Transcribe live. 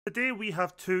Today we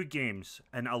have two games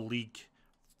in a league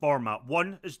format.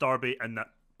 One is Derby in the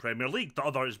Premier League. The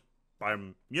other is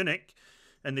Bayern Munich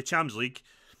in the Champions League.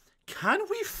 Can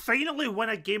we finally win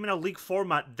a game in a league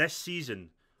format this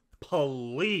season?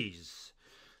 Please.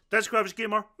 Disc Average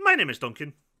Gamer, my name is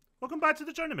Duncan. Welcome back to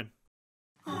the Journeyman.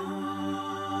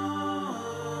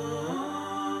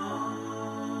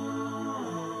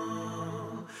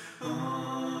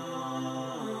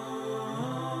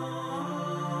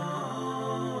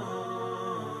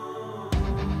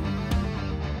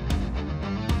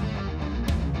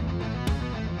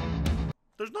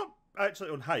 There's not actually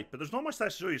on hype, but there's not much to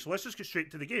show you, so let's just get straight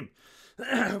to the game.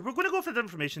 We're going to go for the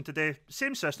information today.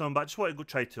 Same system, but I just want to go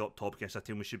try to up top against a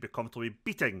team we should be comfortably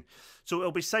beating. So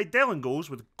it'll be Seidel in goals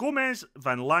with Gomez,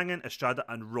 Van Langen, Estrada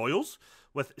and Royals,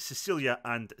 with Cecilia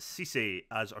and Cisse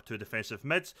as our two defensive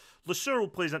mids.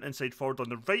 Lusur plays an inside forward on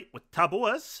the right with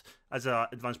Taboas as an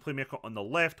advanced playmaker on the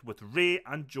left with Ray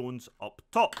and Jones up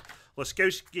top.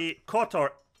 Laskowski,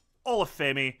 Cotter,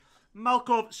 Olafemi,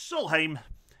 Malkov, Solheim,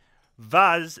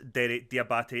 Vaz, Derek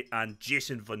Diabate and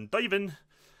Jason Van Duiven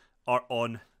are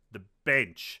on the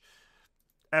bench.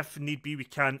 If need be, we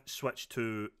can switch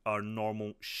to our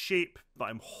normal shape, but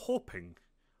I'm hoping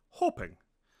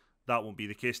that won't be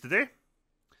the case today.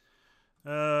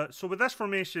 So with this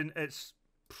formation, it's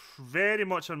very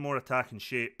much a more attacking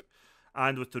shape,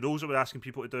 and with the roles that we're asking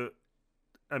people to do,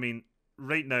 I mean,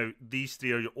 right now, these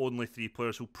three are your only three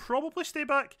players who'll probably stay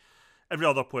back. Every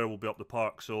other player will be up the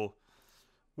park, so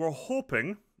we're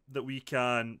hoping that we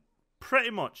can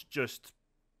pretty much just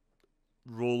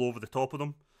roll over the top of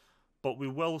them, but we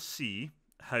will see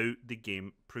how the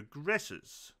game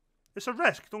progresses. It's a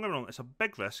risk, don't get me wrong, it's a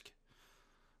big risk,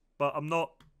 but I'm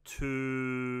not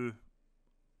too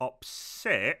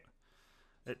upset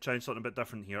at trying something a bit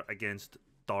different here against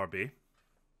Derby.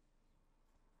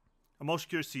 I'm also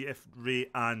curious to see if Ray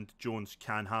and Jones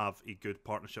can have a good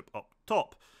partnership up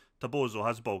top. Tabozo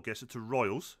has the ball, gets it to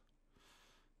Royals.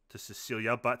 To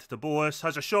Cecilia, back to Taboas,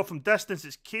 has a shot from distance,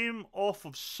 it came off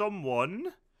of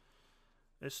someone.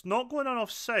 It's not going on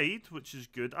offside, which is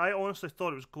good. I honestly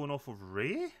thought it was going off of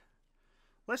Ray.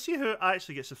 Let's see who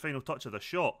actually gets the final touch of the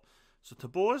shot. So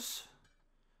Taboas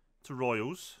to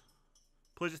Royals,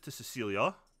 plays it to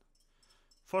Cecilia.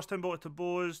 First time ball to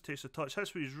Taboas, takes a touch,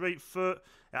 hits with his right foot.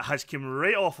 It has come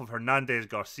right off of Hernandez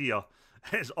Garcia.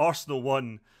 It's Arsenal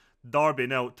 1, Derby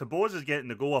 0. Taboas is getting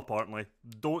the goal apparently,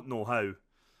 don't know how.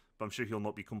 I'm sure he'll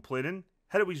not be complaining.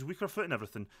 Hit it with his weaker foot and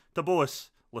everything. Taboas,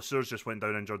 Lasur's just went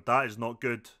down injured. That is not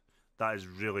good. That is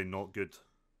really not good.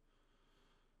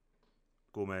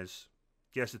 Gomez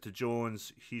gets it to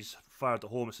Jones. He's fired at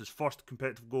home. It's his first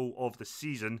competitive goal of the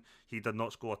season. He did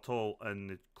not score at all in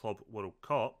the Club World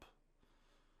Cup.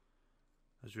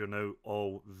 As we are now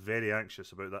all very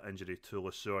anxious about that injury to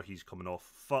Lasur. He's coming off.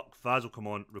 Fuck, Vaz will come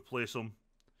on, replace him.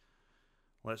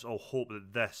 Let's all hope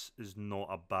that this is not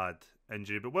a bad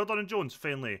injury. But well done on Jones,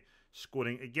 finally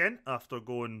scoring again after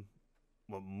going,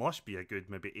 what must be a good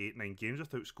maybe 8-9 games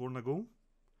without scoring a goal.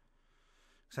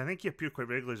 So I think he appeared quite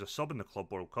regularly as a sub in the Club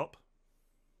World Cup.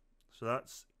 So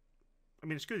that's, I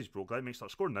mean, it's good he's broke that. He may start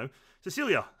scoring now.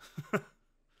 Cecilia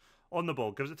on the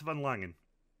ball, gives it to Van Langen.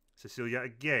 Cecilia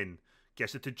again,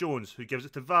 gives it to Jones, who gives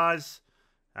it to Vaz.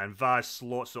 And Vaz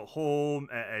slots it home.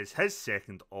 It is his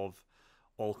second of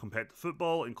all competitive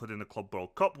football, including the Club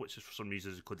World Cup, which is for some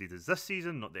reason included as this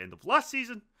season, not the end of last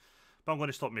season. But I'm going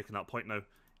to stop making that point now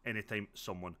anytime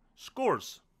someone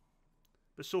scores.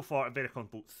 But so far, a very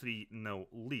comfortable 3-0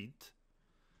 lead,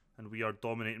 and we are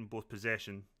dominating both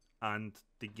possession and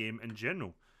the game in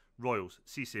general. Royals,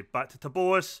 Cisse, back to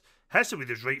Taboas, hits it with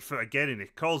his right foot again, and he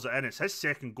curls it in. It's his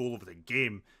second goal of the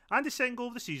game, and his second goal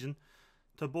of the season.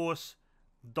 Taboas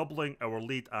doubling our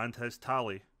lead and his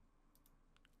tally.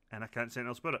 And I can't say anything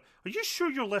else about it. Are you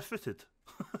sure you're left-footed?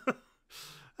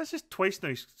 That's just twice now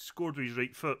he's scored with his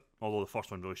right foot. Although the first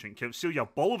one really shouldn't count. Celia,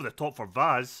 ball over the top for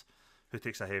Vaz, who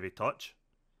takes a heavy touch.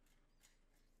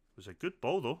 It was a good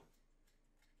ball, though.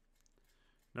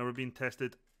 Now we're being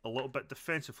tested a little bit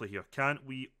defensively here. Can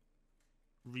we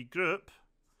regroup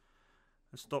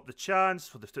and stop the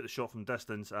chance? Well, they've took the shot from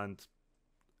distance, and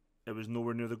it was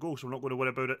nowhere near the goal, so we're not going to worry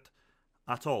about it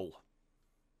at all.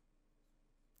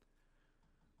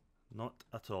 Not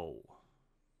at all.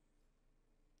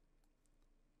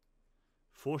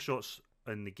 4 shots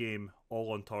in the game,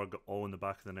 all on target, all in the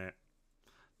back of the net.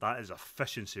 That is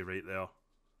efficiency right there.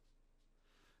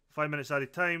 5 minutes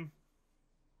added time.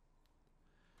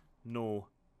 No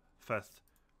fifth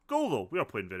goal though. We are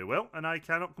playing very well, and I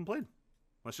cannot complain.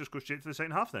 Let's just go straight to the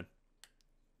second half then.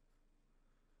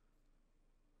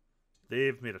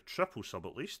 They've made a triple sub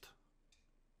at least.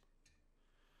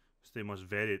 So they must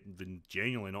been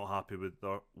genuinely not happy with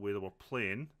the way they were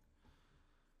playing.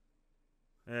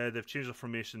 They've changed their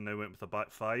formation now, went with a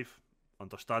back five.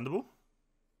 Understandable.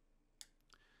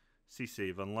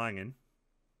 Cisse, Van Langen.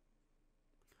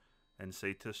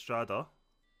 Inside to Estrada.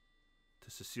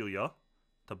 To Cecilia.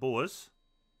 To Boas.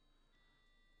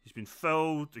 He's been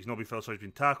fouled. He's not been fouled, sorry, he's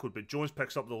been tackled. But Jones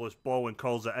picks up the loose ball and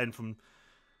curls it in from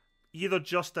either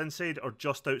just inside or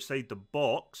just outside the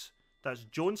box. That's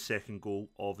Jones' second goal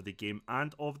of the game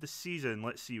and of the season.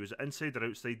 Let's see, was it inside or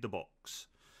outside the box?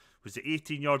 Was it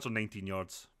 18 yards or 19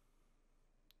 yards?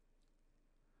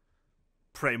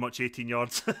 Pretty much 18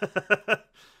 yards.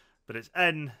 But it's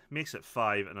in, makes it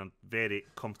 5, and a very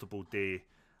comfortable day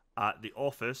at the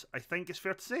office, I think it's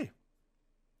fair to say.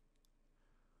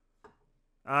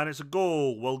 And it's a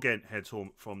goal. Will Gent heads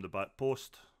home from the back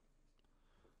post.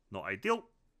 Not ideal.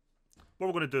 What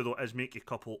we're going to do, though, is make a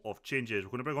couple of changes.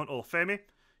 We're going to bring on Olufemi.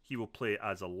 He will play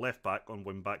as a left-back on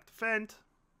wing-back defend.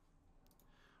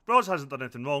 Ross hasn't done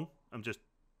anything wrong. I'm just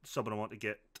subbing him on to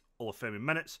get Olufemi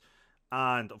minutes.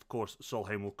 And, of course,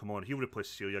 Solheim will come on. He'll replace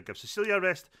Cecilia, give Cecilia a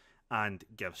rest, and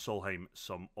give Solheim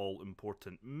some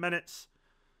all-important minutes.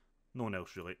 No one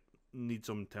else, really, needs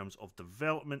them in terms of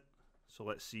development. So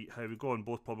let's see how we go. And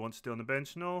both probably want to stay on the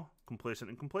bench. No, complacent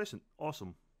and complacent.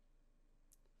 Awesome.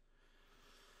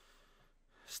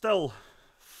 Still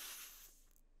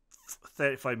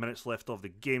 35 minutes left of the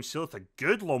game. Still with a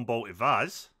good long ball to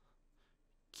Vaz.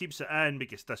 Keeps it in, but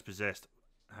gets dispossessed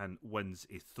and wins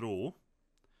a throw.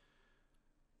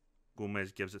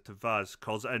 Gomez gives it to Vaz.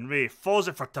 Calls it in. Ray falls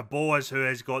it for Taboas, who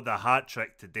has got the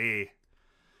hat-trick today.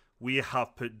 We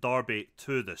have put Derby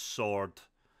to the sword.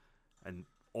 And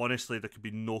honestly, there could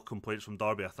be no complaints from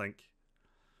Derby, I think.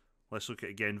 Let's look at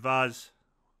it again. Vaz,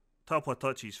 couple of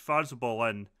touches, fires the ball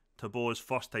in. Taboas'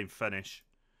 first time finish.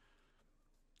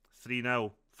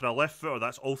 3-0. For a left footer,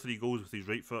 that's all 3 goals with his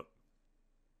right foot.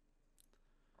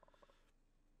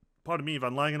 Pardon me,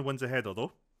 Van Langen wins the header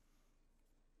though.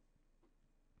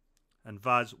 And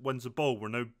Vaz wins the ball. We're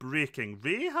now breaking.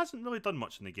 Ray hasn't really done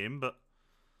much in the game, but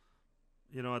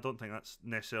you know, I don't think that's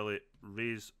necessarily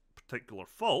Ray's particular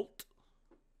fault.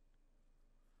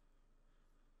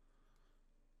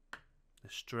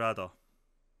 Estrada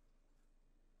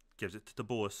gives it to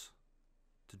Taboas.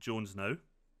 To Jones now.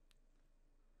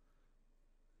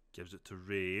 Gives it to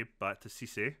Ray. Back to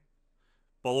Cisse.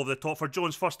 Ball over the top for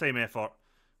Jones. First time effort.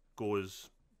 Goes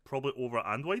probably over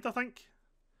and wide, I think.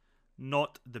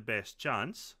 Not the best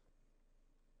chance.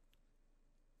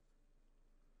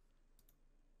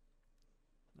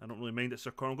 I don't really mind it,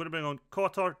 Sir Corn. I'm going to bring on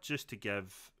Cotter just to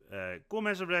give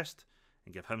Gomez a rest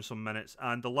and give him some minutes.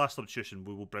 And the last substitution,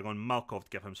 we will bring on Malkov to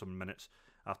give him some minutes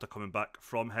after coming back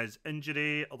from his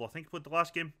injury. Although I think he played the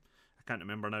last game. I can't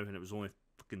remember now, and it was only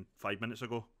fucking 5 minutes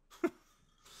ago.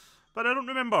 But I don't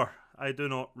remember. I do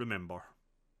not remember.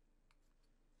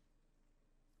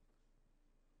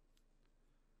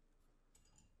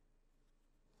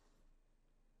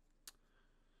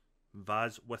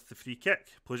 Vaz with the free kick.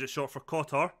 Plays it short for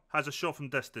Cotter. Has a shot from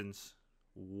distance.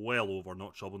 Well over,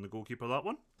 not troubling the goalkeeper, that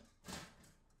one.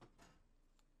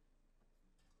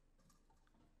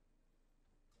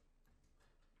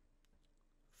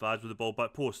 Vaz with the ball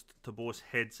back post. Taboas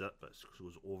heads it, but it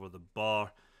goes over the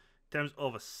bar. In terms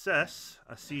of assists,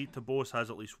 I see Taboas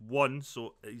has at least 1,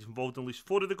 so he's involved in at least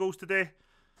 4 of the goals today,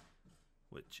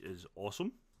 which is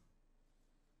awesome.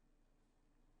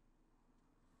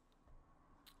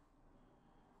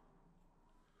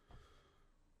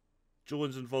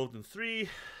 Jones involved in 3.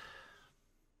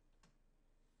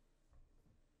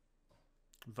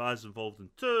 Vaz involved in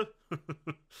 2.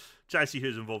 Try to see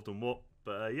who's involved in what.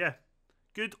 But yeah,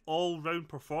 good all-round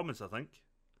performance, I think.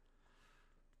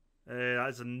 That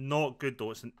is not good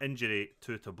though. It's an injury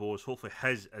to Taboas. Hopefully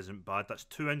his isn't bad. That's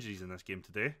 2 injuries in this game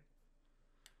today.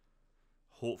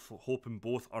 Hoping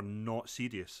both are not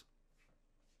serious.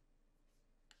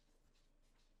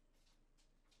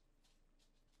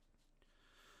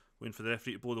 Waiting for the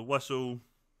referee to blow the whistle,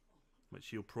 which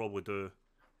he'll probably do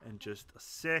in just a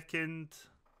second.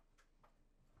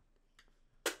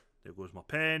 There goes my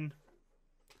pen.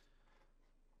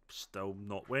 Still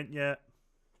not went yet.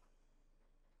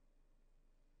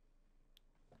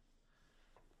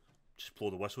 Just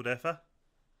blow the whistle, Deffa.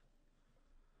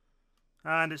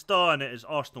 And it's done. It is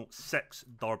Arsenal 6,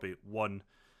 Derby 1.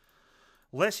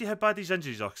 Let's see how bad these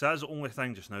injuries are, because that is the only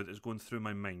thing just now that is going through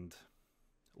my mind.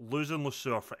 Losing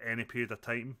Lesueur for any period of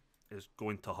time is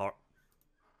going to hurt.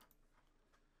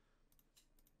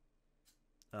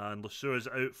 And Lesueur is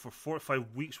out for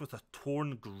 45 weeks with a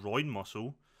torn groin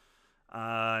muscle.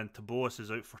 And Taboas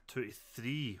is out for 2 to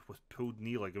 3 with pulled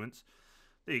knee ligaments.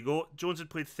 There you go. Jones had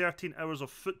played 13 hours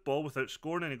of football without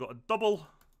scoring and he got a double,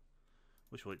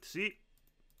 which we'll like to see.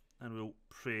 And we'll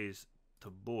praise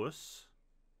to Boas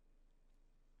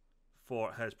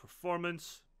for his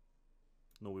performance.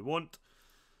 No, we won't.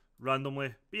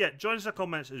 Randomly. But yeah, join us in the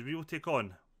comments as we will take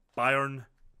on Bayern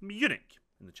Munich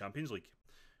in the Champions League.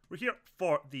 We're here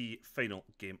for the final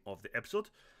game of the episode.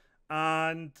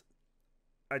 And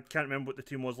I can't remember what the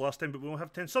team was last time, but we will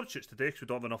have 10 substitutes today because we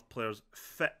don't have enough players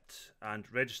fit and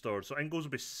registered. So in goals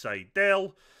will be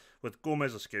Seidel, with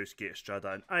Gomez, Laskowski,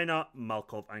 Estrada and Aina,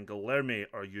 Malkov and Guilherme,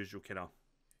 our usual kind of,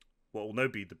 what will now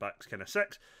be the back's kind of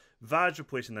six. Vaz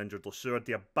replacing the injured Lesueur,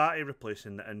 Diabate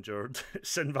replacing the injured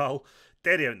Sinval,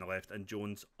 Derry out on the left and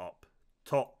Jones up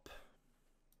top.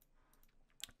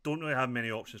 Don't really have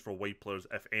many options for wide players,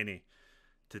 if any,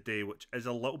 today, which is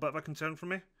a little bit of a concern for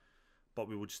me. But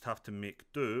we will just have to make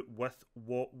do with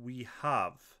what we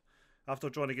have. After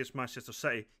drawing against Manchester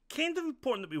City, kind of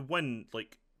important that we win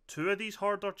like 2 of these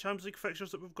harder Champions League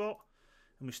fixtures that we've got.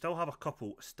 And we still have a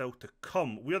couple still to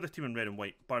come. We are the team in red and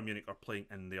white. Bayern Munich are playing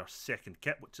in their second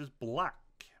kit, which is black.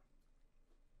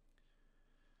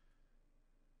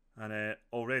 And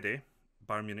already,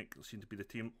 Bayern Munich seem to be the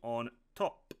team on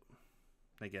top.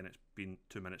 Again, it's been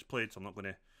 2 minutes played, so I'm not going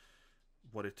to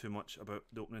worry too much about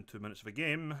the opening 2 minutes of a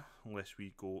game unless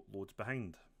we go loads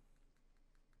behind.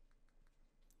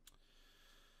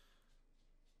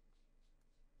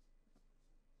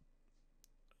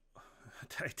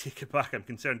 I take it back, I'm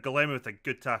concerned. Guilherme with a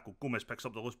good tackle. Gomez picks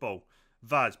up the loose ball.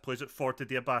 Vaz plays it forward to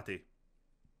Diabate.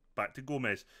 Back to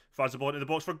Gomez. Fires the ball into the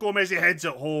box for Gomez. He heads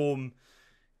it home.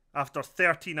 After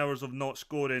 13 hours of not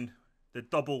scoring, the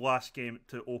double last game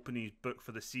to open his book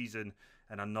for the season,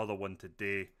 and another one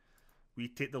today. We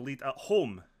take the lead at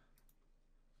home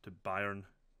to Bayern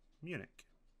Munich.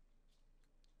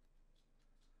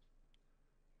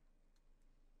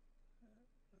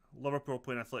 Liverpool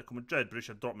playing Atletico Madrid.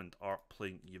 Borussia Dortmund are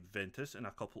playing Juventus in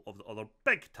a couple of the other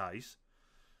big ties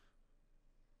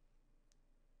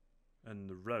in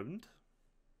the round.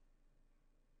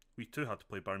 We too had to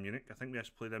play Bayern Munich. I think we have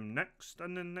to play them next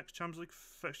in the next Champions League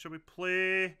fixture we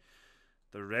play.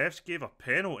 The refs gave a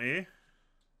penalty.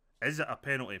 Is it a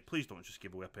penalty? Please don't just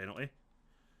give away a penalty.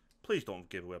 Please don't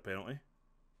give away a penalty.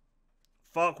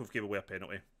 Fuck, we've gave away a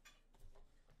penalty.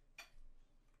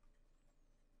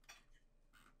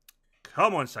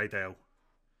 Come on, Seidel.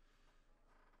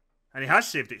 And he has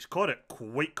saved it. He's caught it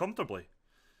quite comfortably.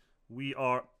 We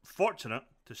are fortunate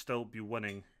to still be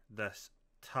winning this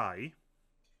tie.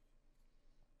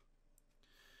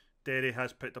 Derry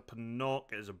has picked up a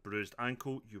knock. It is a bruised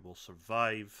ankle. You will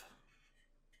survive.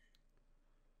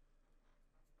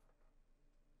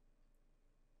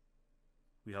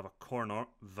 We have a corner.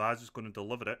 Vaz is going to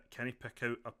deliver it. Can he pick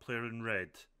out a player in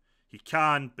red? He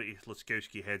can, but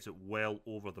Laskowski heads it well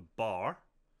over the bar.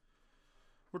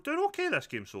 We're doing okay this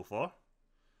game so far.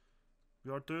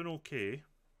 We are doing okay.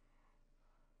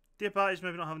 Diabate's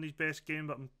maybe not having his best game,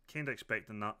 but I'm kind of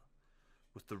expecting that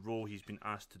with the role he's been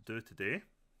asked to do today.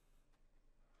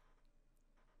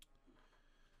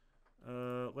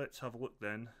 Let's have a look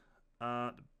then.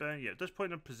 Yeah, at this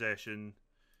point in possession,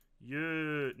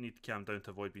 you need to calm down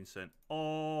to avoid being sent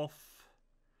off.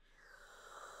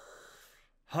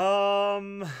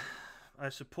 I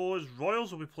suppose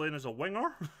Royals will be playing as a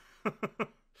winger.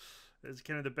 It's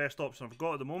kind of the best option I've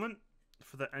got at the moment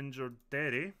for the injured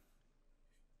Derry.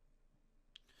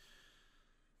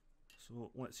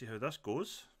 So let's see how this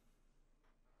goes.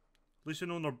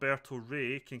 Luciano Norberto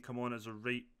Ray can come on as a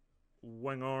right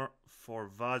winger for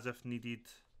Vaz if needed.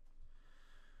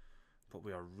 But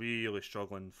we are really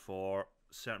struggling for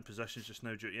certain positions just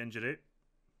now due to injury.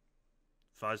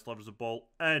 Vaz delivers the ball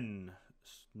in.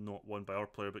 It's not won by our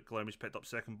player, but Guilherme's picked up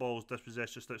second balls.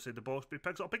 Dispossessed just outside the box, but he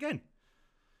picks it up again.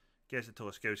 Gets it to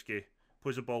Laskowski.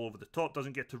 Plays the ball over the top.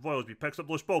 Doesn't get to Royals, but he picks up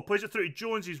the loose ball. Plays it through to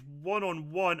Jones. He's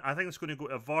one-on-one. I think it's going to go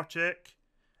to a VAR check.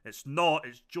 It's not.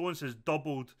 It's Jones has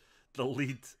doubled the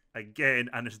lead again,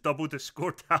 and it's doubled the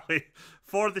score tally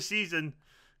for the season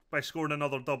by scoring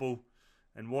another double.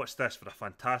 And watch this for a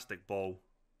fantastic ball.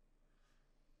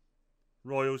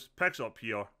 Royals picks it up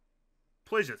here.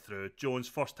 Plays it through. Jones,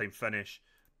 first time finish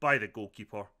by the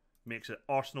goalkeeper. Makes it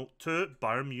Arsenal 2,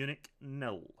 Bayern Munich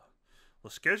 0.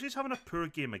 Laskowski's having a poor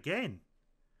game again.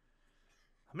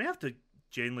 I may have to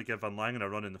genuinely give Van Langen a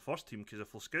run in the first team, because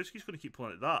if Laskowski's going to keep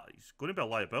playing like that, he's going to be a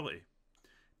liability.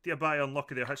 Diabate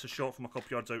unlucky there, hits a shot from a couple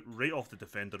yards out right off the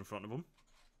defender in front of him.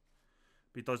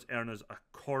 But he does earn us a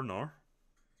corner.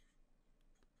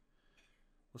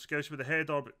 Laskowski with the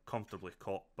header, but comfortably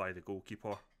caught by the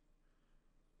goalkeeper.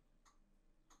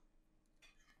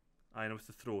 Aina with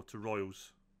the throw to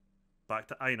Royals. Back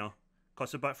to Aina.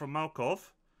 Cuts it back from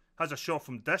Malkov. Has a shot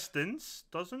from distance.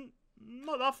 Doesn't.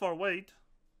 Not that far wide.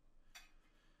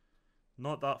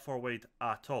 Not that far wide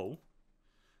at all.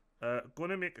 Going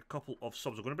to make a couple of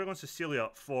subs. We're going to bring on Cecilia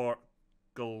for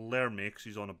Guilherme because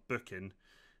he's on a booking.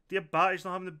 Diabate's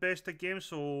not having the best of games,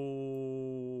 so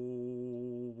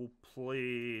we'll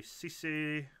play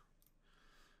Cisse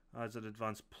as an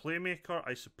advanced playmaker,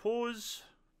 I suppose.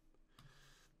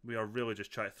 We are really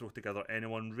just trying to throw together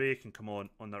anyone. Ray can come on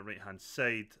that right-hand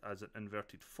side as an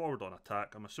inverted forward on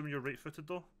attack. I'm assuming you're right-footed,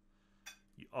 though?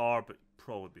 You are, but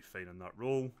probably be fine in that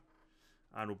role.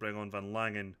 And we'll bring on Van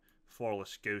Langen for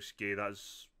Laskowski.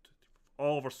 That's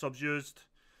all of our subs used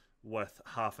with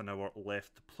half an hour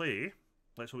left to play.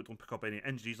 Let's hope we don't pick up any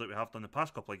injuries like we have done the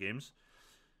past couple of games.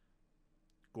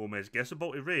 Gomez gets the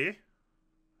ball to Ray,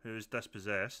 who's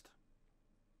dispossessed.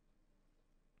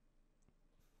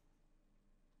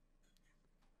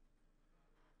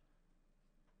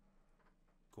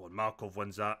 Go on, Markov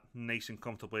wins that nice and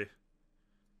comfortably.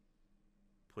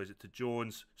 Plays it to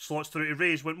Jones. Slots through to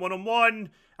Ray's. Went one-on-one.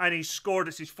 And he's scored.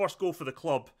 It's his first goal for the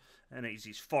club. And it's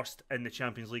his first in the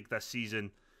Champions League this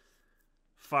season.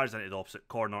 Fires into the opposite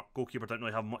corner. Goalkeeper didn't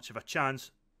really have much of a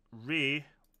chance. Ray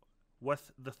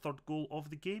with the third goal of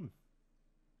the game.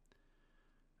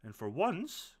 And for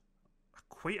once,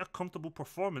 quite a comfortable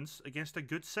performance against a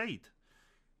good side.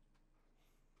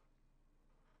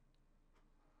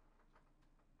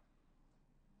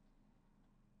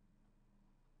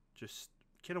 Just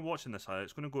kind of watching this highlight.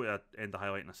 It's going to go to end the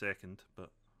highlight in a second,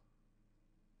 but...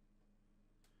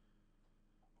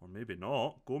 Or maybe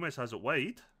not. Gomez has it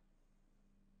wide.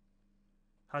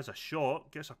 Has a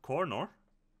shot. Gets a corner.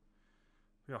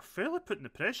 We are fairly putting the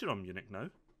pressure on Munich now.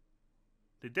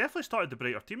 They definitely started the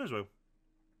brighter team as well.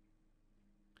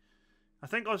 I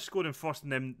think us scoring first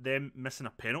and them missing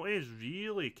a penalty has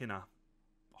really kind of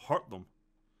hurt them.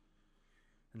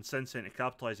 And since then to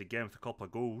capitalise again with a couple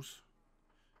of goals.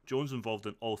 Jones involved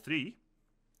in all three.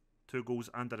 2 goals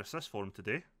and an assist for him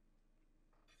today.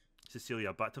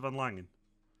 Cecilia back to Van Langen.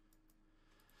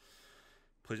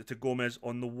 Plays it to Gomez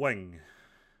on the wing.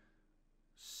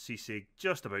 Cisse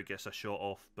just about gets a shot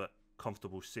off, but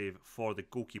comfortable save for the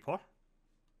goalkeeper.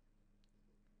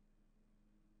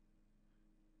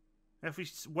 If we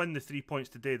win the 3 points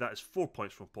today, that is 4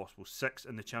 points from possible 6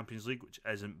 in the Champions League, which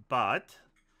isn't bad.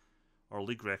 Our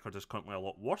league record is currently a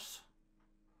lot worse.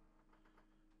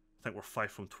 I think we're 5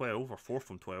 from 12, or 4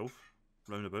 from 12,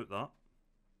 round about that.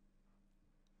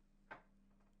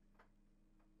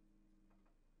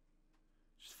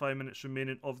 Just 5 minutes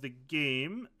remaining of the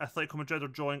game. Atletico Madrid are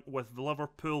drawing with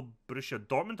Liverpool. Borussia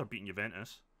Dortmund are beating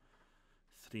Juventus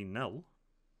 3-0.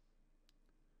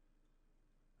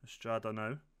 Estrada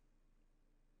now.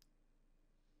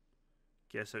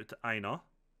 Gets out to Aina.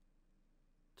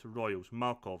 To Royals.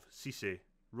 Malkov. Cisse.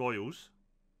 Royals.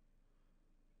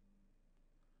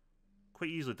 Quite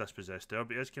easily dispossessed there,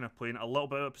 but he is kind of playing a little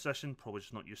bit out of position. Probably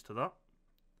just not used to that.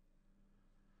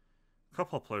 A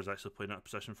couple of players actually playing out of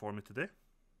position for me today.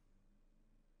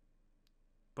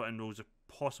 But in rows are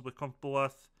possibly comfortable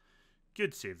with.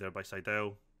 Good save there by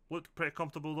Seidel. Looked pretty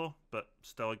comfortable though, but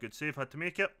still a good save. Had to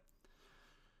make it.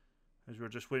 As we were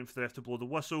just waiting for the ref to blow the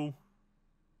whistle.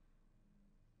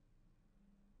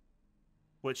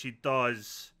 Which he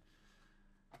does.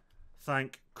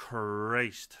 Thank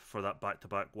Christ for that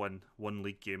back-to-back win. 1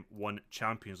 league game, 1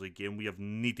 Champions League game. We have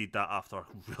needed that after a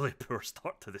really poor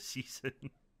start to the season.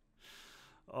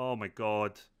 Oh my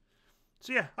God.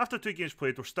 So yeah, after 2 games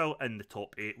played, we're still in the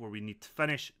top 8 where we need to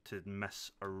finish to miss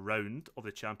a round of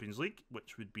the Champions League,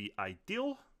 which would be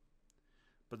ideal.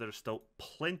 But there is still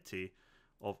plenty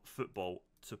of football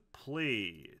to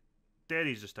play.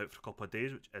 Derry's just out for a couple of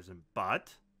days, which isn't bad.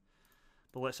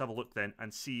 But let's have a look then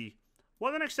and see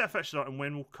what the next set of fixtures are and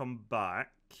when we'll come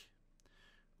back.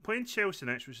 Playing Chelsea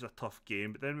next, which is a tough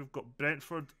game. But then we've got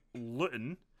Brentford,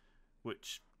 Luton,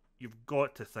 which you've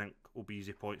got to think will be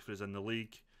easy points for us in the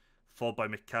league. Followed by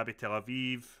Maccabi Tel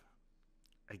Aviv.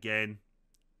 Again,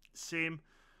 same.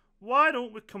 Why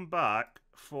don't we come back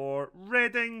for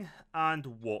Reading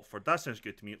and Watford? That sounds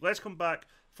good to me. Let's come back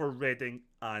for Reading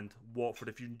and Watford.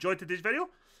 If you enjoyed today's video,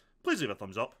 please leave a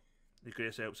thumbs up. It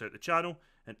greatly helps out the channel.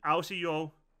 And I'll see you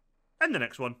all in the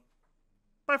next one.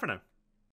 Bye for now.